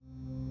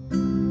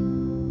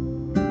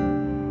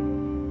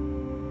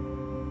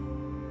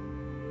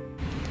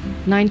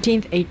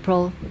19th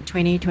April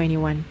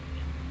 2021.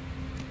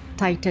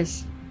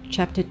 Titus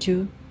chapter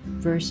 2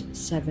 verse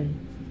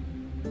 7.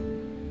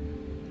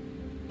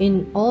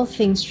 In all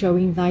things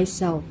showing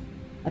thyself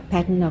a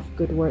pattern of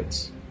good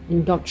works,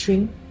 in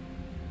doctrine,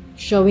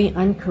 showing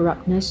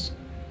uncorruptness,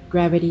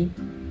 gravity,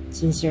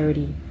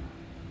 sincerity,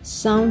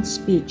 sound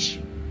speech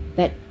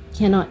that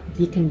cannot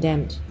be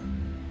condemned,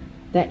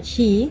 that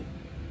he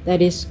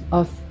that is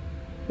of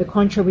the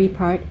contrary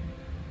part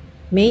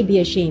may be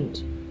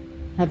ashamed,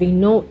 having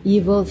no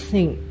evil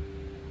thing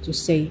to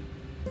say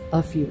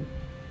of you.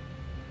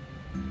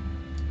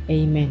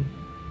 Amen.